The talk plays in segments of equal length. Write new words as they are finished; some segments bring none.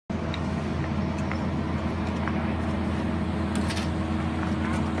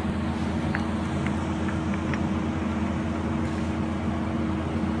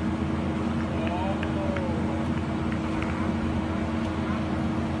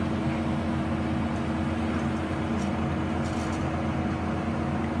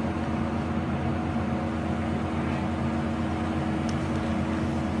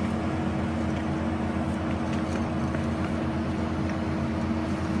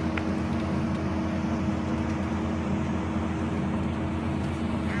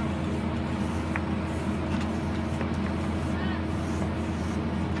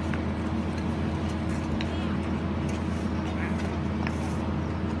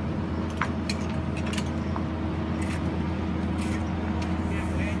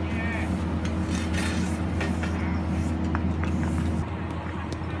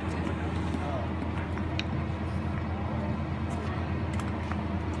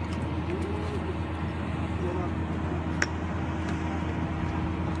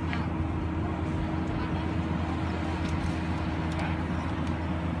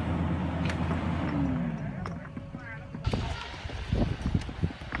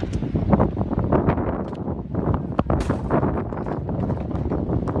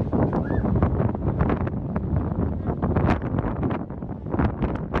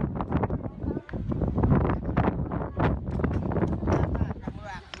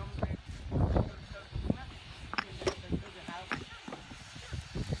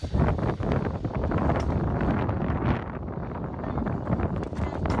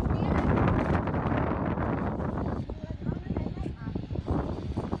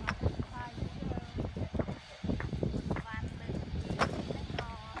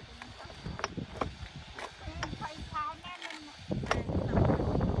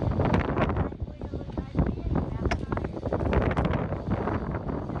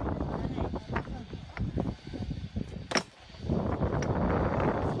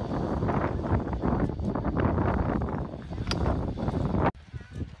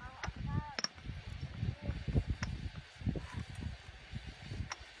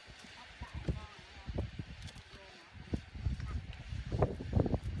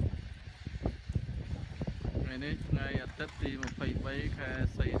ថ្ងៃនេះថ្ងៃអាទិត្យទី23ខែ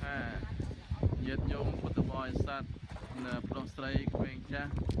សីហាញាតិញោមពុទ្ធបរិស័ទប្រុសស្រីក្មេងចា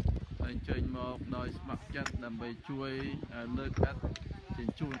ស់អញ្ជើញមកដោយស្ម័គ្រចិត្តដើម្បីជួយលើកអិតជ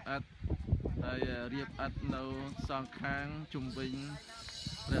ញ្ជូនអិតហើយរៀបអិតនៅសងខាងជុំវិញ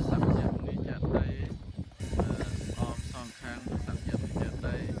ព្រះសក្យមុនីចេតិយអមសងខាងព្រះសក្យមុនីចេ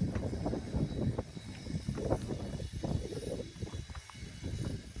តិយ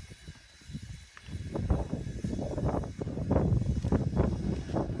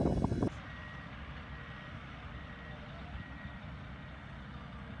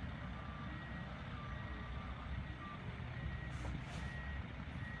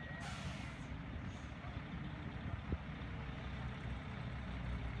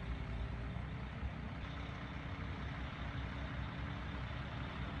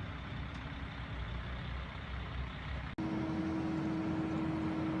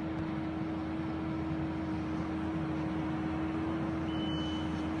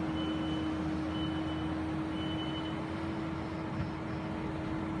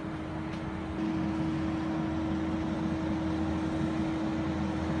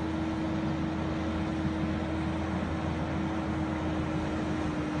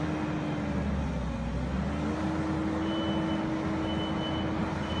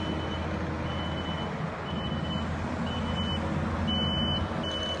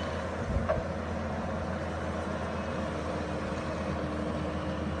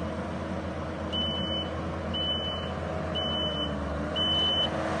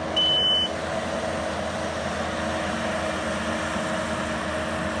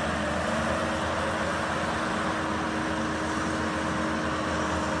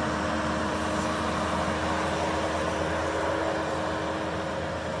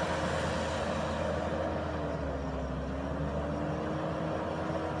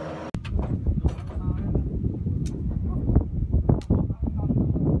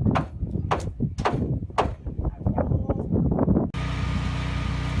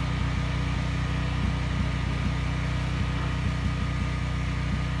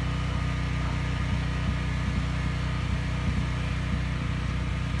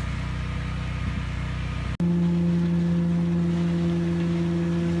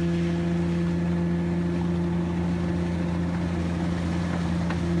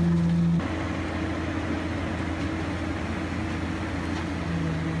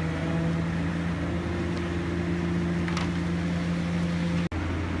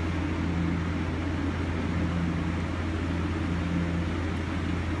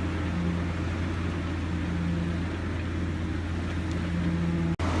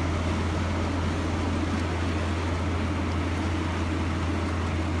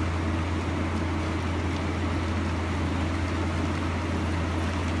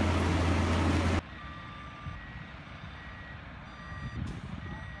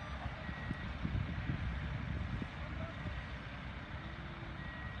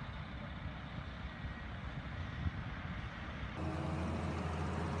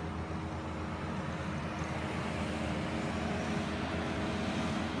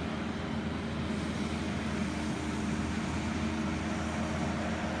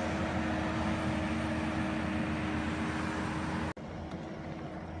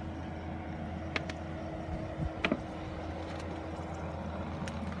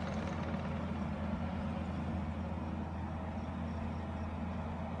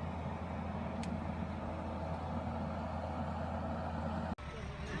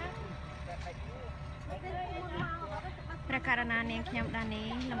ព្រះករណានាងខ្ញុំដានី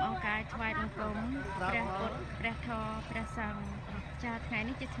លំអងកាយថ្វាយបង្គំព្រះពុទ្ធព្រះធម៌ព្រះសង្ឃចាថ្ងៃ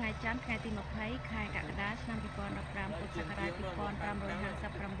នេះជាថ្ងៃច័ន្ទថ្ងៃទី20ខែកក្កដាឆ្នាំ2015ពុទ្ធសករាជ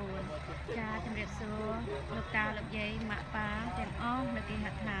2559ចាជំរាបសួរលោកតាលោកយាយម៉ាក់ប៉ាទាំងអស់នៅគេហ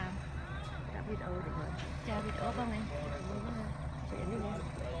ដ្ឋាដាក់វីដេអូតិចចាវីដេអូបងនេះចេះនេះ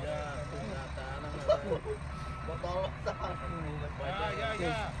ណាបតលសា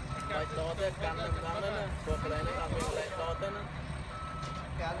យ៉ាបាយតទៅកាន់នឹងដល់ណាព្រោះកន្លែងនេះអត់មានកន្លែងតទៅណា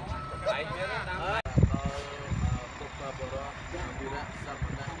កាន់បែកមានតាមដល់ពុទ្ធបរិស័ទវិរៈសព្ទ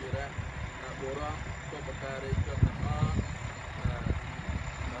វិរៈបុរសពុទ្ធការីជនទាំងអស់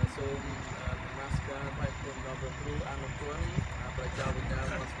សូមនមស្ការថ្វាយគុណដល់ព្រះគ្រូអនុគុណប្រជាវិញ្ញាណ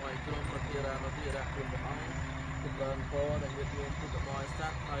មកស្វ័យក្រុមប្រធារានុធារៈគុណព្រះអង្គគុណដល់ពរដែលញាតិញោមពុទ្ធបរិស័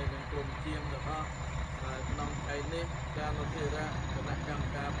ទហើយនឹងក្រុមជាងទាំងអស់ក្នុងថ្ងៃនេះការនុធារៈគណៈកម្ម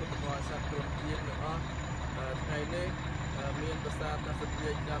ការពុទ្ធបរិស័ទក្រុមជាងទាំងអស់ថ្ងៃនេះមានប្រសាទសទ្ធា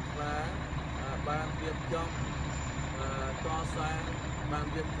ចាត់ផ្លាបានរៀបចំកសាងបាន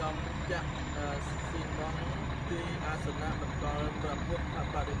រៀបចំចាក់ស៊ីម៉ងទីអាសនៈបន្តព្រះពុទ្ធ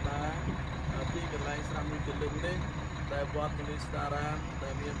បដិមាហ ទីកន្លែងស្រាប់មួយជលឹងនេះដែលវត្តនីស្តារាមដែ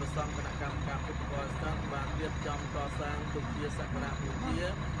លមានប្រសង់គណៈកម្មការពុទ្ធបរិស័ទបានរៀបចំកសាងទុកជាសក្ការៈពូជា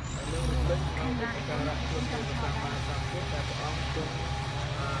និងរំលឹកនៅឧបការៈគុណព្រះសម្មាសម្ពុទ្ធដែលព្រះអង្គទ្រង់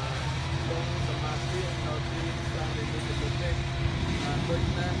ទ្រង់សមាធិនៅទីស្ថាននេះដូចនេះដូច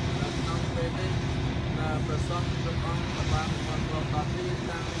ណាក្នុងពេលនេះប្រសង់ព្រះអង្គបានបានប្រកាសទី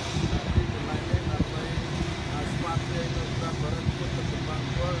តាំងទីកន្លែងនេះដើម្បីស្វាគមន៍នៅព្រះបរិទ្ធពុទ្ធសម្បត្តិ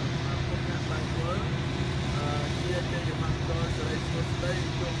ពលពុទ្ធអ្នកបានពលជាជ័យមង្គលសិរីសួស្តី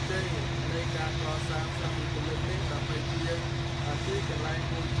ជោគជ័យនៃការកសាងសាមគ្គីភាពនេះដើម្បីជាទីកន្លែង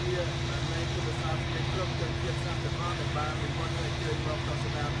ពូជានៃពុទ្ធសាសនាគ្រប់ជនជាតិសាសនាដែលបាននិមន្តឲ្យជឿមកទស្ស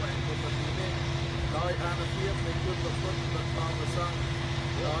នាបែបពុទ្ធនេះដោយអានុភាពនៃគុណព្រះពុទ្ធបន្តប្រសង់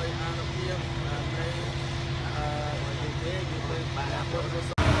ដោយអានុភាពនៃយើងបានពុទ្ធសាស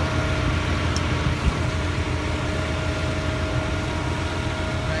នា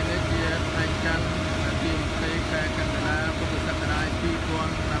ហើយនេះជាថ្ងៃច័ន្ទទី20ខែកក្កដាពុទ្ធសករាជ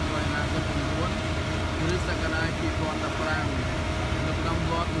2559ឬសករាជ2015នៅក្នុង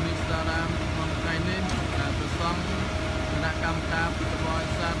វត្តនីស្តារាមក្នុងថ្ងៃនេះព្រះសង្ឃគណៈកម្មការពុទ្ធបរិ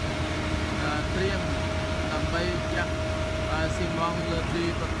ស័ទត្រៀមដើម្បីចាក់ស៊ីម៉ងលើទី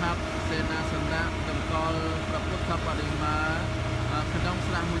ប្រថាប់សេនាសនៈតម្កល់ព្រះពុទ្ធបដិមាក្នុង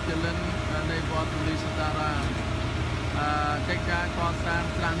ស្រះមួយជលិននៃវត្តនីស្តារាមកិច្ចការកសាង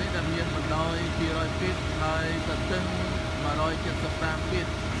ស្រះនេះដែលមានបណ្ដោយ200ហ្វីតហើយទទឹង175ហ្វីត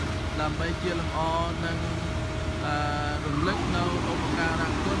ដើម្បីជាលម្អនិងរំលឹកនៅឧបកា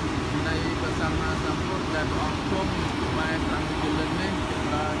រៈគុណនៃព្រះសម្មាសម្ពុទ្ធដែលព្រះអង្គគង់បែបស្រះមួយជលិននេះចម្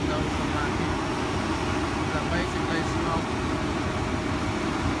រើននៅសមាធិដើម្បីសេចក្តីស្ងប់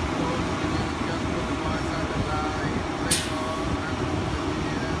ចូលជាចន្ទពុទ្ធបរិស័ទទាំងឡាយព្រះអង្គអនុមោទ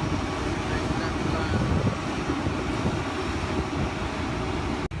នានៃទាំងឡាយ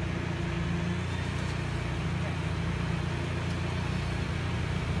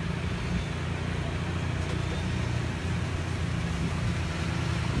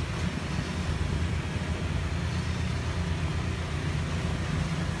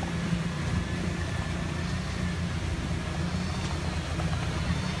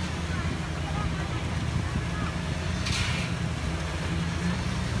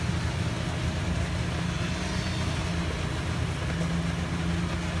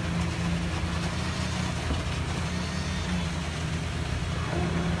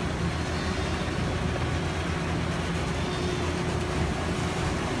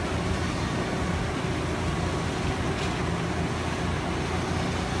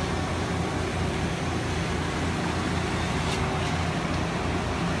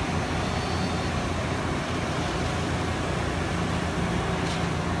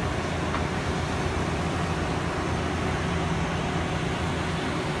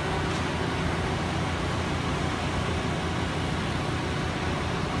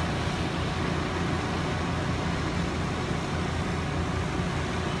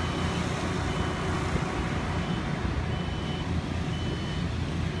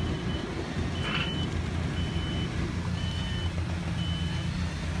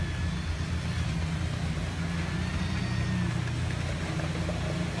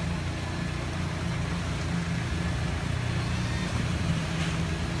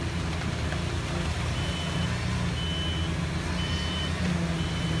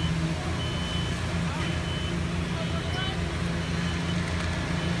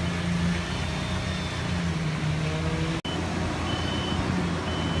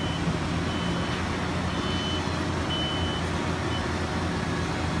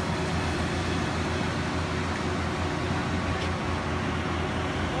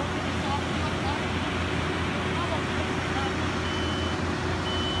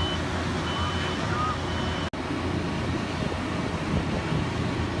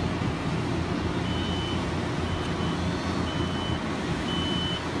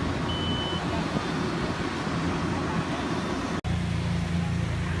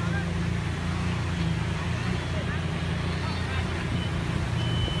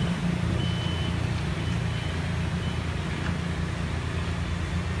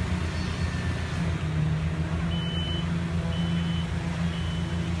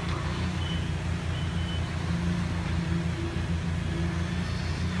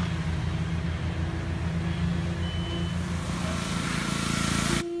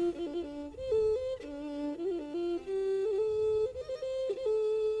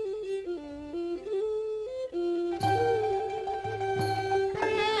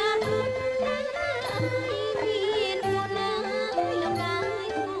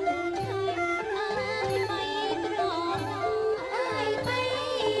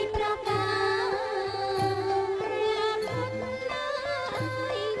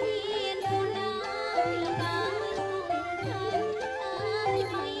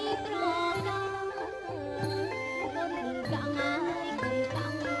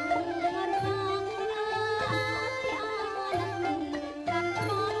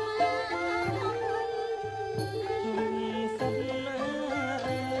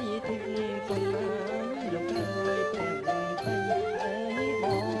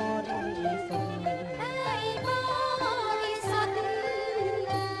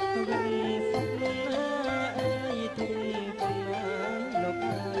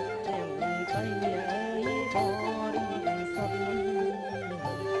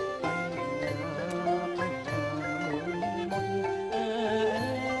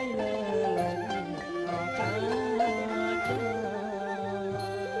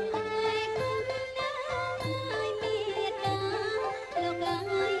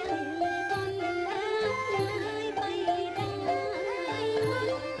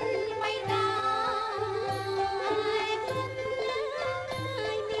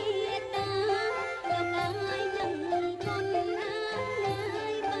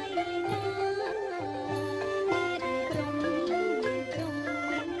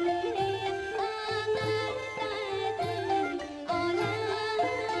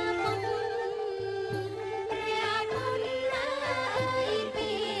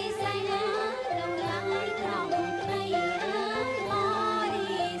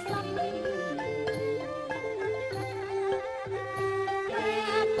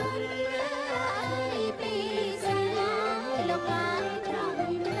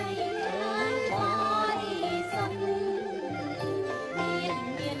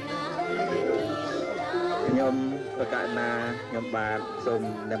ប្រកាសណាខ្ញុំបាទសូម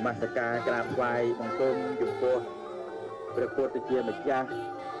នមស្ការក្រាបថ្វាយបង្គំចំពោះព្រះពុទ្ធជាម្ចាស់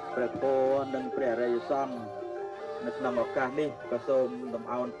ព្រះធម៌និងព្រះរិយសង្ឃនៅក្នុងឱកាសនេះក៏សូមលំ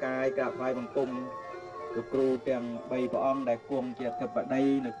អោនកាយក្រាបថ្វាយបង្គំលោកគ្រូទាំង3ព្រះអង្គដែលគង់ជាអធិបតី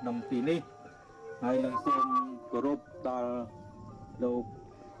នៅក្នុងទីនេះហើយនឹងសូមគោរពដល់លោក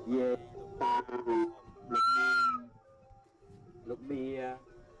យាយតាលោកមី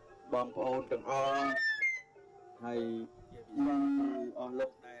បងប្អូនទាំងអស់ហើយអស់លោ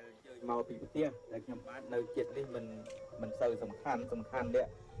កដែលជើញមកពីផ្ទះតែខ្ញុំបាទនៅចិត្តនេះមិនសូវសំខាន់នេះ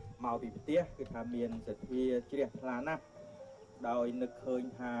មកពីផ្ទះគឺថាមានសទ្ធាជ្រះថ្លាណាស់ដោយនឹកឃើញ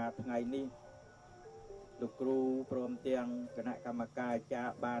ថាថ្ងៃនេះលោកគ្រូព្រមទាំងគណៈកម្មការអាចារ្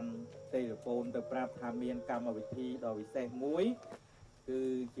យបានទេរពូនទៅប្រាប់ថាមានកម្មវិធីដ៏វិសេសមួយគឺ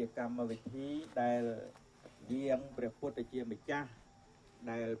ជាកម្មវិធីដែលយាងព្រះពុទ្ធជាម្ចាស់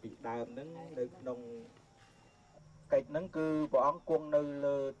ដែលពីដើមហ្នឹងនៅក្នុងកិច្ចហ្នឹងគឺព្រះអង្គគង់នៅ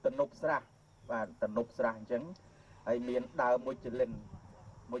លើទំនប់ស្រះបាទទំនប់ស្រះអញ្ចឹងហើយមានដើមមុចលិន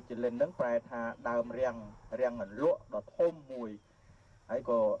ហ្នឹងប្រែថាដើមរាំងអន្លក់ដ៏ធំមួយហើយ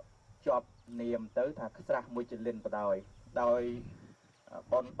ក៏ជាប់នាមទៅថាស្រះមុចលិនបដ ដោយ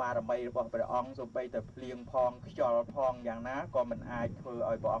បុណ្យបារមីរបស់ព្រះអង្គសូម្បីតែភ្លៀងផងខ្យល់ផងយ៉ាងណាក៏មិនអាចធ្វើ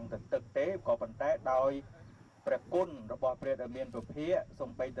ឲ្យព្រះអង្គទៅទឹកទេក៏ប៉ុន្តែដោយព្រះគុណរបស់ព្រះដែលមានពភាកសូ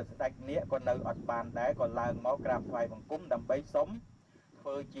ម្បីតែស្ដេចនាគក៏នៅអត់បានដែរក៏ឡើងមកក្រាបថ្វាយបង្គំដើម្បីសុំធ្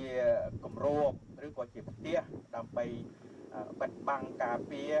វើជាគម្រោកឬក៏ជាផ្ទះដើម្បីបិទបាំងការ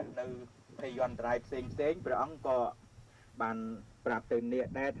ពារនៅភយន្តរាយផ្សេងព្រះអង្គក៏បានប្រាប់ទៅនាគ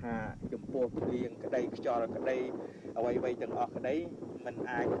ដែរថាចំពោះភ្លៀងក្តីខ្យល់ក្តីអ្វីទាំងអស់ក្តីមិន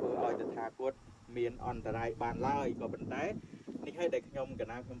អាចធ្វើឲ្យតថាគតមានអន្តរាយបានឡើយក៏ប៉ុន្តែនេះហើយដែលខ្ញុំក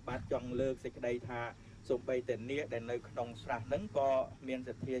ណាខ្ញុំបាទចង់លើកសេចក្តីថាសូម្បីតែនាគដែលនៅក្នុងស្រះហ្នឹងក៏មានស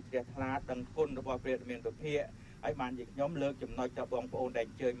ទ្ធាជ្រះថ្លាដឹងគុណរបស់ព្រះមានពភាកហើយបានជាខ្ញុំលើកចំណុចទៅបងប្អូនដែល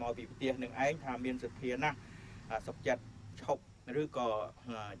អញ្ជើញមកពីផ្ទះនឹងឯងថាមានសទ្ធាណាស់សុខចិត្តឈប់ឬក៏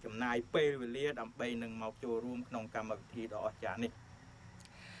ចំណាយពេលវេលាដើម្បីនឹងមកចូលរួមក្នុងកម្មវិធីដ៏អស្ចារ្យនេះ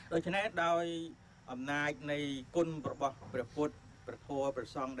ដូច្នេះដោយអំណាចនៃគុណរបស់ព្រះពុទ្ធព្រះធម៌ព្រះ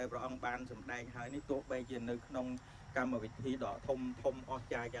សង្ឃដែលព្រះអង្គបានសម្ដែងហើយនេះទោះបីជានៅក្នុងកម្មវិធីដ៏ធំអស្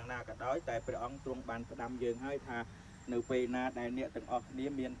ចារ្យយ៉ាងណាក៏ដោយតែព្រះអង្គទ្រង់បានផ្ដាំយើងហើយថានៅពេលណាដែលអ្នកទាំងអស់គ្នា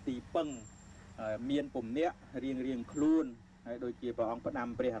មានទីពឹងមានពំនាក់រៀងខ្លួនហើយដូចជាព្រះអង្គផ្ដាំ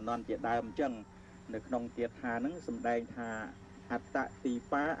ព្រះអនន្តជាដើមអញ្ចឹងនៅក្នុងគាថាហ្នឹងសម្ដែងថាអត្តទី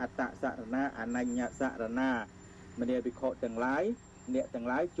បាអត្តសរណាអនញ្ញសរណាមនីវិខទាំងឡាយអ្នកទាំង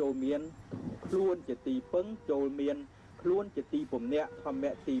ឡាយចូលមានខ្លួនជាទីពឹងចូលមានខ្លួនជាទីពំនាក់ធម្ម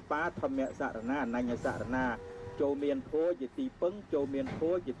ទីបាធម្មសរណាអនញ្ញសរណាចូលមានធម៌ជាទីពឹងចូលមានធ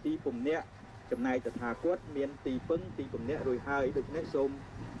ម៌ជាទីពំនាក់ចំណែកតថាគតមានទីពឹងទីពំនាក់រួចហើយដូច្នេះសូម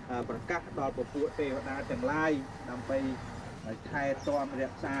ប្រកាសដល់ពពួកទេវតាទាំងឡាយដើម្បីថែទាំរ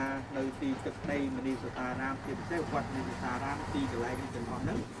ក្សានៅទីទឹកដីមនីសតារាមជាពិសេសវត្តមនីសតារាមទីកន្លែងនេះទាំងអស់ហ្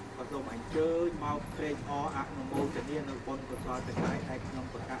នឹងក៏សូមអញ្ជើញមកត្រេកអរអនុមោទនានៅបុណ្យកុសលទាំងឡាយដែលក្នុង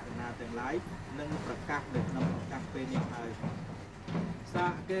ប្រកាសណាទាំងឡាយនិងប្រកាសនៅក្នុងឱកាសពេលនេះហើយស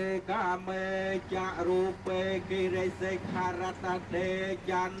កេកាមេចរូបេគិរិសេខរតតេ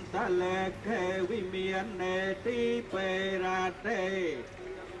ចន្តលេខេវិមាននេទីពេរតេ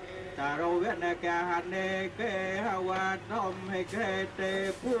តារវនកាហនេកេហវតមហេកេតេ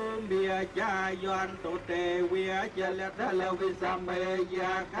ភូមិយាយន្តតេវិជលតលវិសមេ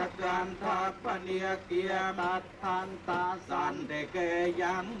យាកកន្តបនិយគាមតន្តសន្តេកេ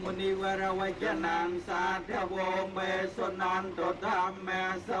យ៉ាងមុនិវរវចនាងសាធវមេសុនន្តធម្មមេ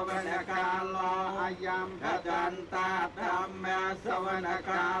សវនកាលោអយំកតន្តធម្មមេសវន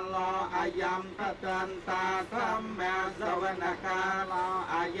កាលោអយំកតន្តធម្មមេសវនកាលោ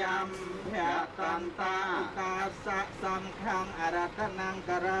អយំភតន្តាកាសៈសំខាងអរតនាង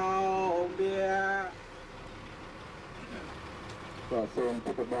ករោវាក៏សូម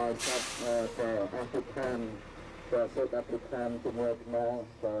ពុទ្ធបរិស័ទក៏អធិដ្ឋានក៏សូមអធិដ្ឋានជាមួយគ្នា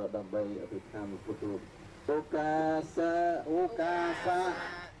ក៏ដើម្បីអធិដ្ឋានពុទ្ធរូបអូកាសៈ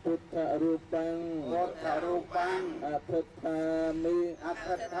ពុទ្ធរូបាំងអធិដ្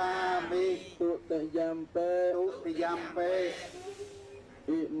ឋាមិទុតិយំពេ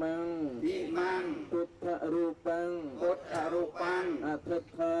อิมังพุทธรูปังอธิษ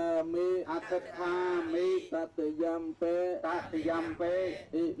ฐามิตัตยัมเป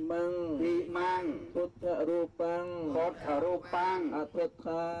อิมังพุทธรูปัง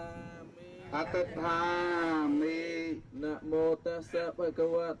อธิษฐามินะโมตัสสะภะคะ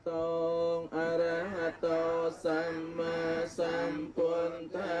วะโตอะระหะโตสัมมาสัมพุท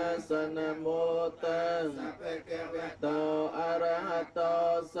ธัสสะนะโมตัสสะภะคะวะโตอะระหะโต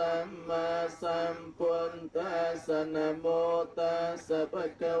สัมมาสัมพุทธัสสะนะโมตัสสะภะ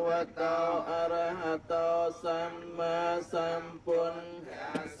คะวะโตอะระหะโตสัมมาสัมพุท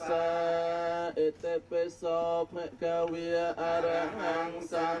ธัสสะอิติปิโสภะคะวะอะระหัง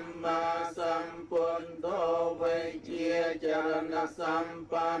สัมมาสัมพุทโธวิเชียจรณะสัม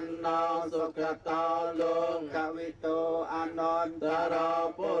ปันโนสุขโตโลกวิโตอนันตร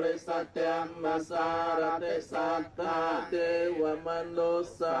ปุริสัตยัมมาสารติสัตตาเทวมนุ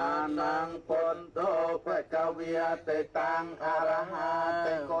สสานังพุทโธภะคะวะเตตังอะระหะเต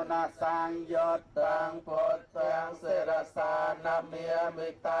โกนะสังยตตังพุทธังเสรสานามิมิ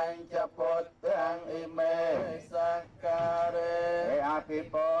ตังจะพุทธังอิเมสักการะอภิ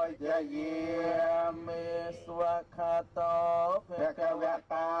ปุจเยมิสวะคาโตภะคะวะ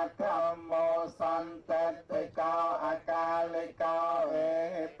ตาธัมโมสันเตติโกอาคาลิโกเอ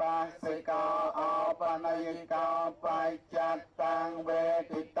ปัสสิโกอปนัยโกปัจจัตตังเว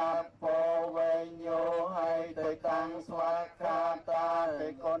ทิตัพโพเวญโยให้ติตังสวะคาตาติ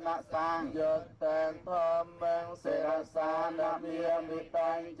โกนะสังยตตังธรรมังเสรสานามิมิ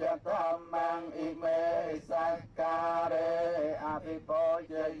ตังจะธรรมังอิเมสักการะอภิปุ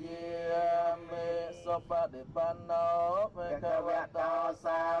จเยมิสุปฏิปันโนภะคะวะโตส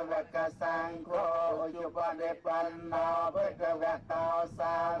าวกสังโฆจุปฏิปันโนภะคะวะโตส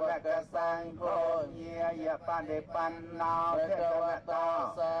าวกสังโฆเยยะปฏิปันโนภะคะวะโต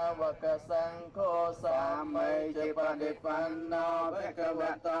สาวกสังโฆสามัยจิปฏิปันโนภะคะว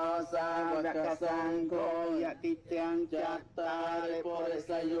ะโตสาวกสังโฆยะติจังจัตตาริปุริ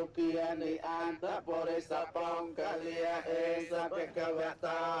สยุกิยานิอันตปุริสปังกะเลียเอสะภะคะวะโต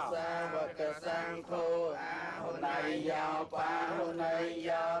สาวกสังโฆอาหุนายยาวปาหุนายย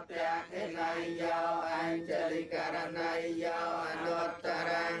าวเตะหินายยาวอัญจลิการนายยาวอนุตต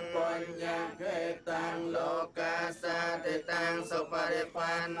รังปุญญเกตังโลกาสัตตังสุปฏิ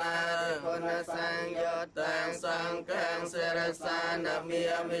ปันนาคุณสังโยตังสังฆังเสรสานามิ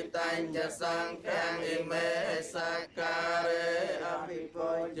มิตัญจะสังฆังอิเมสักการะอภิปุ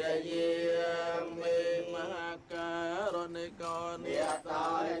จเยมิมหาการณิกรเนียตอ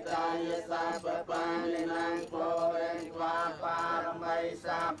ยใจสัพปะนินังโพเรงวาปารมัย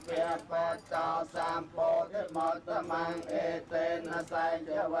สัพเพปัตตาสัมโพธิมตตมังเอเตนะไสจ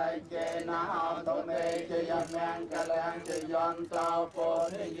ะไวเจนะหอตุเมจะยมยังกะลังจะยอนเตาโพ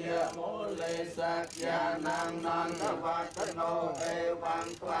ธิเยมุเลสักยานังนันทวัตโนเอวัง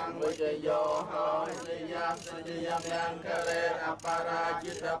ควังวิจโยหอสิยัสสิยมยังกะเลอปารา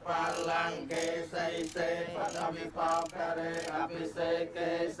จิตปัลลังเกไสเสปัตวิภาคเรอภิเสเก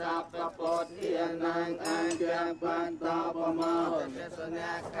สัพพะโพธิยนังอัญญปันตาปมาเตสน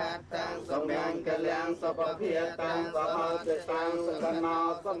าคัตตังสมังกะลังสัพเพียตังสหัสตังสกนา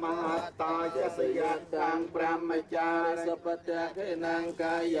สมหัตตายสยัตตังพระมจาริสัพพะเทนังก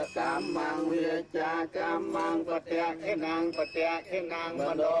ายกรรมังวิจากรรมังปะเทเทนังปะเทเทนังม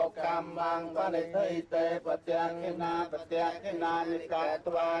โนกรรมังปะนิทิเตปะเทเทนาปะเทเทนานิกัต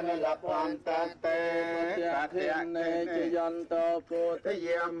วานิลพันตเตปะเทเนจยันโตโพธิย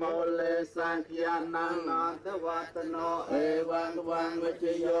มโมเลสังขยานังนันทวัตโนเอวังวังวิจ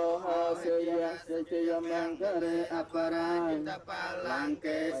โยโหเสยเสจยมังกะเรอปราจิตปาลังเก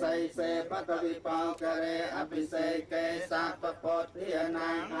ไสเสปัตวิปากะเรอภิเสเกสัพพะโพธิยนั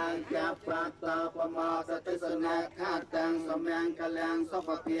งอัญญปัตตาปมาสติสนาคัตตังสมังกะลังสัพ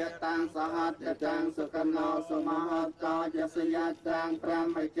เพียตังสหัสตังสุขโนสมหัตตายสยัตตังพระ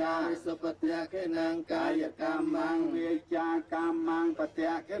มจาริสุปเทเขนังกายกรรมังวิจากรรมังปะเท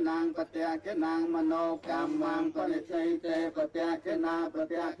เขนังปะเทเขนังมโนกรรมังปณิทิเตปะเทเขนาปะ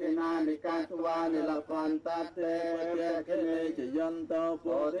เทเขนานิกัตวานิลพันตเตปะเทเขเนจยันโตโพ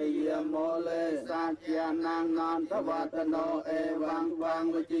ธิยโมเลสัจญานังนันทวัตโนเอวังวัง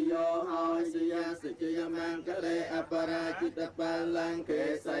วิจโยหอสิยสิจยมังกะเรอปราจิตปัลลังเก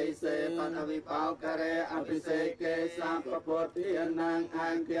ไสเสปัทวิปากะเรอภิเสเกสัพพะโพธิยนังอั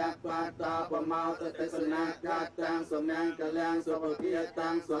ญญปัตตาปมาสติสนาคัตตังสมังกะลังสัพเพียตั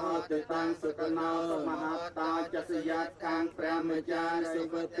งสหัสตังสุขโนสมหัตตาจัสยัตตังพระมจาริสุ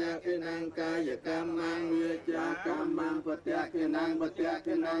ปเทเขนังกายกรรมังวิจากรรมังปะเทเขนังปะเทเข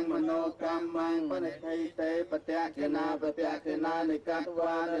นังมโนกรรมังปณิทิเตปะเทเขนาปะเทเขนานิกัตว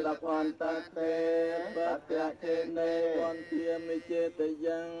านิลพันตเตปะเทเขเนวันเทียมิเจต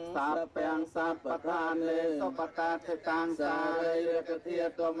ยังสัพเพงสัพพทานเนสุปตาเทตังสาเรกเทีย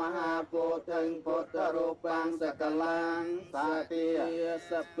ตมหาโพธิงพุทธรูปังสกโล លាំងសាទា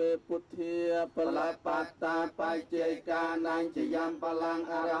សពេពុទ្ធាបលបត្តាបច្ច័យកានាញចយំបលាំង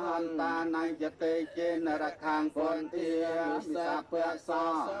អរហន្តានាញចតេចេនរខាងពន្ធាសាពៈសស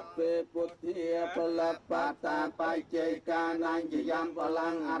ពេពុទ្ធាបលបត្តាបច្ច័យកានាញចយំប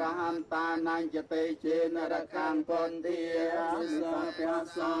លាំងអរហន្តានាញចតេចេនរខាងពន្ធាសាពៈ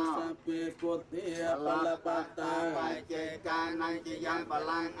សសពេពុទ្ធាបលបត្តាបច្ច័យកានាញចយំប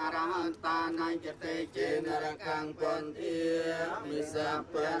លាំងអរហន្តានាញចតេចេនរខាងពន្ធាមិសា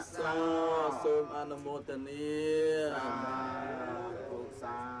ពៈសសូមអនុមោទនា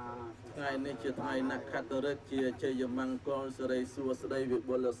ថ្ងៃនេះជាថ្ងៃនក្ខត្តរិទ្ធជាជ័យមង្គលសិរីសួស្តីវិ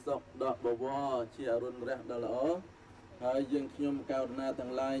បុលសុខដកបវរជាអរុណរះដ៏ល្អហើយយើងខ្ញុំកោតណាទាំ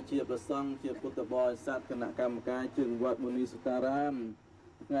ងឡាយជាប្រសង់ជាពុទ្ធបរិស័ទគណៈកម្មការជើងវត្តមុនីសុតារាម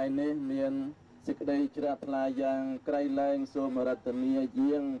ថ្ងៃនេះមានសេចក្តីជ្រះថ្លាយ៉ាងក្រៃលែងសូមរតនា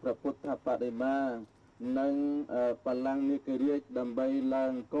យាងព្រះពុទ្ធបដិមានិងបល្ល័ង្កនាគរាជដើម្បីឡើ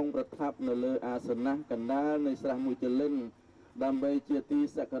ងគង់ប្រថាប់នៅលើអាសនៈកណ្ដាលនៃស្រះមួយចលិនដើម្បីជាទី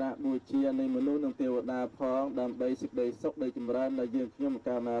សក្ការៈបូជានៃមនុស្សនិងទេវតាផងដើម្បីសេចក្តីសុខនៃចម្រើនដែលយើងខ្ញុំ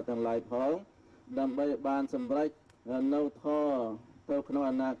កាលណាទាំងឡាយផងដើម្បីបានសម្រេចនៅធម៌ទៅក្នុង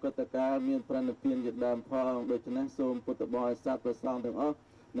អនាគតកាលមានប្រណិពានជាដើមផងដូច្នេះសូមពុទ្ធបរិស័ទប្រសង់ទាំងអស់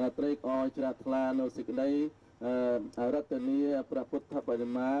ណាត្រេកអរជ្រះថ្លានៅសេចក្តីរតនាព្រះពុទ្ធបដិ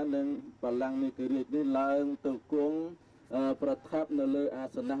មានិងបល្ល័ង្កនាគរាជនេះឡើងទៅគង់ប្រថាប់នៅលើអា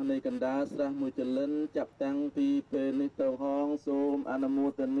សនៈនៃកណ្ដាលស្រះមួយចលិនចាប់តាំងពីពេលនេះទៅហងសូមអនុមោ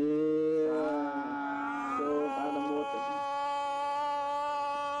ទនាសូមអនុមោទនា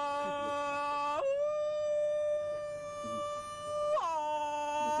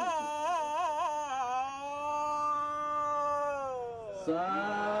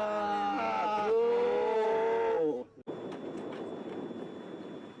សា